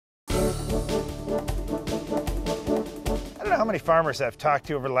how many farmers I've talked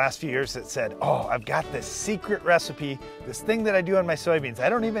to over the last few years that said, oh, I've got this secret recipe, this thing that I do on my soybeans. I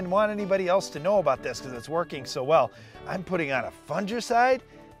don't even want anybody else to know about this because it's working so well. I'm putting on a fungicide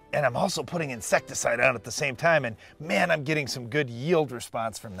and I'm also putting insecticide on at the same time. And man, I'm getting some good yield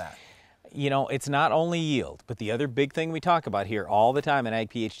response from that. You know, it's not only yield, but the other big thing we talk about here all the time in Ag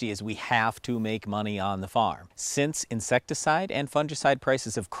PhD is we have to make money on the farm. Since insecticide and fungicide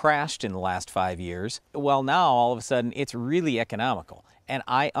prices have crashed in the last 5 years, well, now all of a sudden it's really economical. And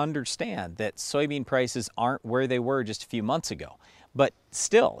I understand that soybean prices aren't where they were just a few months ago. But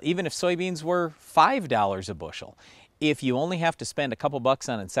still, even if soybeans were $5 a bushel, if you only have to spend a couple bucks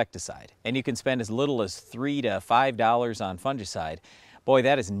on insecticide and you can spend as little as $3 to $5 on fungicide, boy,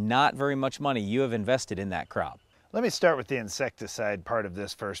 that is not very much money you have invested in that crop. Let me start with the insecticide part of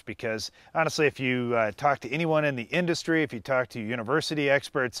this first, because honestly, if you talk to anyone in the industry, if you talk to university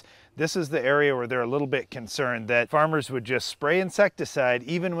experts, this is the area where they're a little bit concerned that farmers would just spray insecticide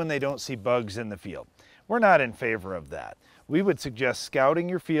even when they don't see bugs in the field. We're not in favor of that. We would suggest scouting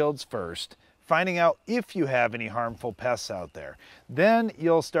your fields first, finding out if you have any harmful pests out there. Then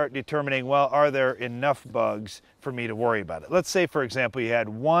you'll start determining, well, are there enough bugs for me to worry about it? Let's say, for example, you had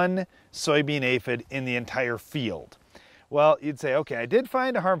one soybean aphid in the entire field. Well, you'd say, okay, I did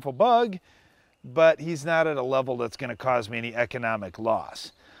find a harmful bug, but he's not at a level that's going to cause me any economic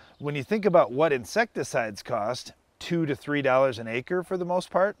loss. When you think about what insecticides cost, $2 to $3 an acre for the most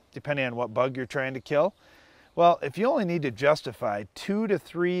part, depending on what bug you're trying to kill. Well, if you only need to justify $2 to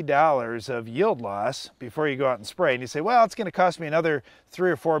 $3 of yield loss before you go out and spray, and you say, well, it's going to cost me another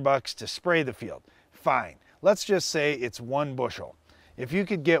 $3 or $4 to spray the field. Fine. Let's just say it's 1 bushel. If you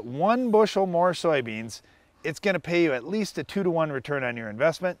could get 1 bushel more soybeans, it's going to pay you at least a 2 to 1 return on your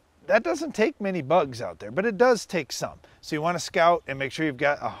investment. That doesn't take many bugs out there, but it does take some. So you want to scout and make sure you've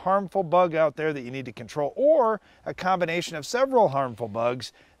got a harmful bug out there that you need to control, or a combination of several harmful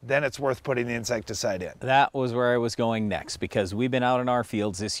bugs. Then it's worth putting the insecticide in. That was where I was going next, because we've been out in our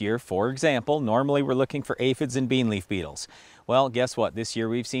fields this year. For example, normally we're looking for aphids and bean leaf beetles. Well, guess what? This year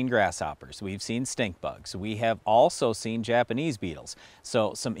we've seen grasshoppers, we've seen stink bugs, we have also seen Japanese beetles.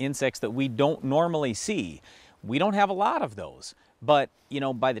 So some insects that we don't normally see. We don't have a lot of those. But, you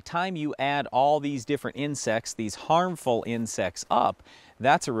know, by the time you add all these different insects, these harmful insects up,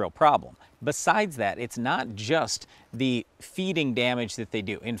 that's a real problem. Besides that, it's not just the feeding damage that they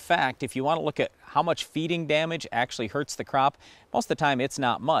do. In fact, if you want to look at how much feeding damage actually hurts the crop, most of the time it's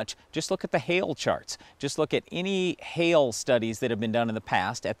not much. Just look at the hail charts. Just look at any hail studies that have been done in the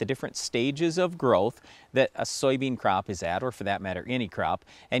past at the different stages of growth that a soybean crop is at, or for that matter, any crop,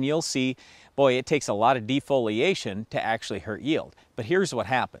 and you'll see, boy, it takes a lot of defoliation to actually hurt yield. But here's what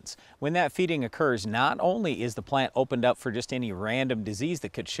happens. When that feeding occurs, not only is the plant opened up for just any random disease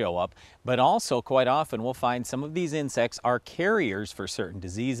that could show up, but also quite often we'll find some of these insects are carriers for certain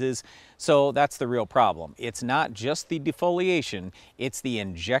diseases. So that's the real problem. It's not just the defoliation, it's the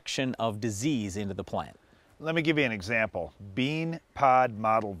injection of disease into the plant. Let me give you an example. Bean pod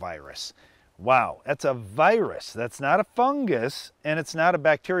mottle virus. Wow, that's a virus. That's not a fungus, and it's not a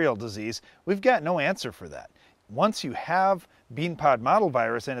bacterial disease. We've got no answer for that. Once you have bean pod mottle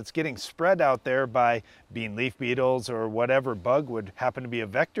virus and it's getting spread out there by bean leaf beetles or whatever bug would happen to be a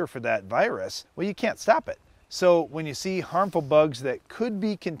vector for that virus, well, you can't stop it. So when you see harmful bugs that could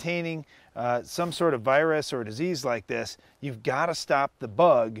be containing some sort of virus or disease like this, you've got to stop the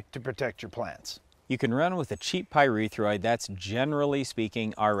bug to protect your plants. You can run with a cheap pyrethroid. That's generally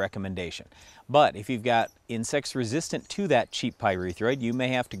speaking our recommendation. But if you've got insects resistant to that cheap pyrethroid, you may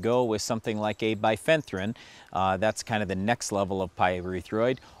have to go with something like a bifenthrin. That's kind of the next level of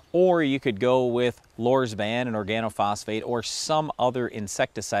pyrethroid. Or you could go with lorsban, an organophosphate, or some other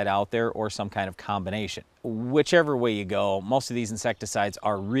insecticide out there, or some kind of combination. Whichever way you go, most of these insecticides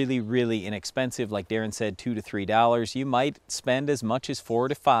are really, really inexpensive. Like Darren said, $2 to $3. You might spend as much as $4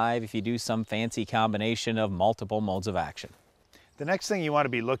 to $5 if you do some fancy combination of multiple modes of action. The next thing you want to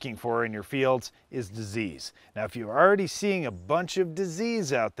be looking for in your fields is disease. Now, if you're already seeing a bunch of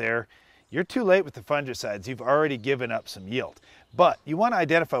disease out there, you're too late with the fungicides. You've already given up some yield. But you want to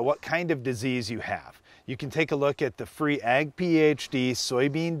identify what kind of disease you have. You can take a look at the free Ag PhD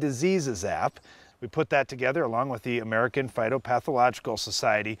Soybean Diseases app. We put that together along with the American Phytopathological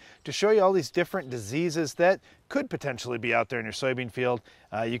Society to show you all these different diseases that could potentially be out there in your soybean field.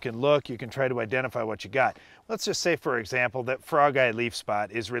 You can look, you can try to identify what you got. Let's just say, for example, that frog eye leaf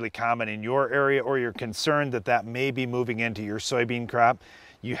spot is really common in your area, or you're concerned that that may be moving into your soybean crop.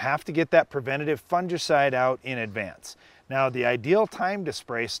 You have to get that preventative fungicide out in advance. Now, the ideal time to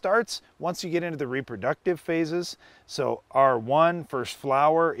spray starts once you get into the reproductive phases. So R1, first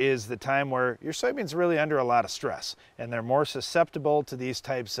flower, is the time where your soybeans are really under a lot of stress and they're more susceptible to these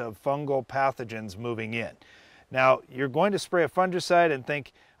types of fungal pathogens moving in. Now, you're going to spray a fungicide and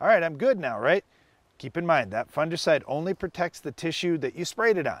think, all right, I'm good now, right? Keep in mind that fungicide only protects the tissue that you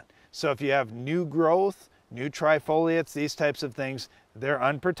sprayed it on. So if you have new growth, new trifoliates, these types of things, they're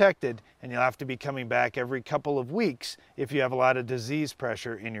unprotected and you'll have to be coming back every couple of weeks if you have a lot of disease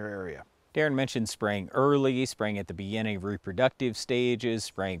pressure in your area. Darren mentioned spraying early, spraying at the beginning of reproductive stages,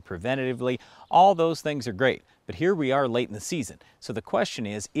 spraying preventatively. All those things are great, but here we are late in the season. So the question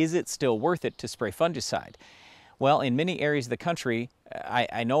is it still worth it to spray fungicide? Well, in many areas of the country,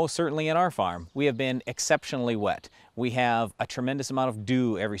 I know certainly in our farm, we have been exceptionally wet. We have a tremendous amount of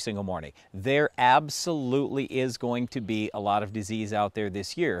dew every single morning. There absolutely is going to be a lot of disease out there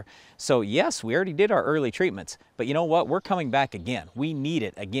this year. So yes, we already did our early treatments, but you know what? We're coming back again. We need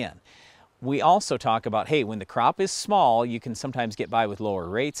it again. We also talk about, hey, when the crop is small, you can sometimes get by with lower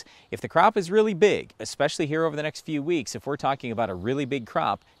rates. If the crop is really big, especially here over the next few weeks, if we're talking about a really big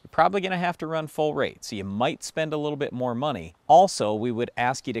crop, you're probably going to have to run full rate, so you might spend a little bit more money. Also, we would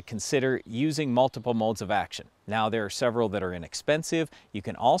ask you to consider using multiple modes of action. Now, there are several that are inexpensive. You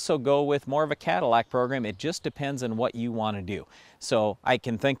can also go with more of a Cadillac program. It just depends on what you want to do. So I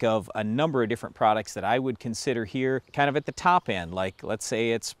can think of a number of different products that I would consider here kind of at the top end, like let's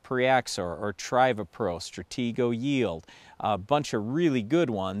say it's Preaxor or Trivapro, Stratego Yield, a bunch of really good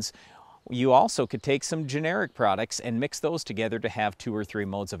ones. You also could take some generic products and mix those together to have 2 or 3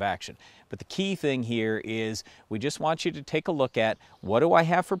 modes of action. But the key thing here is we just want you to take a look at what do I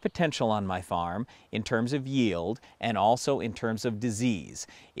have for potential on my farm in terms of yield and also in terms of disease.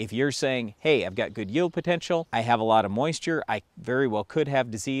 If you're saying, hey, I've got good yield potential, I have a lot of moisture, I very well could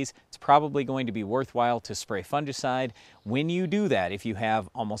have disease, it's probably going to be worthwhile to spray fungicide. When you do that, if you have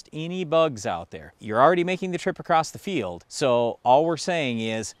almost any bugs out there, you're already making the trip across the field. So all we're saying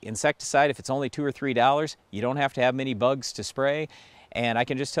is insecticide, if it's only $2 or $3, you don't have to have many bugs to spray. And I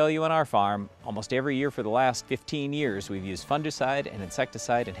can just tell you on our farm, almost every year for the last 15 years, we've used fungicide and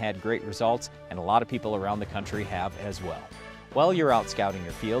insecticide and had great results, and a lot of people around the country have as well. While you're out scouting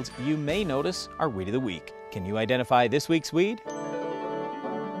your fields, you may notice our Weed of the Week. Can you identify this week's weed?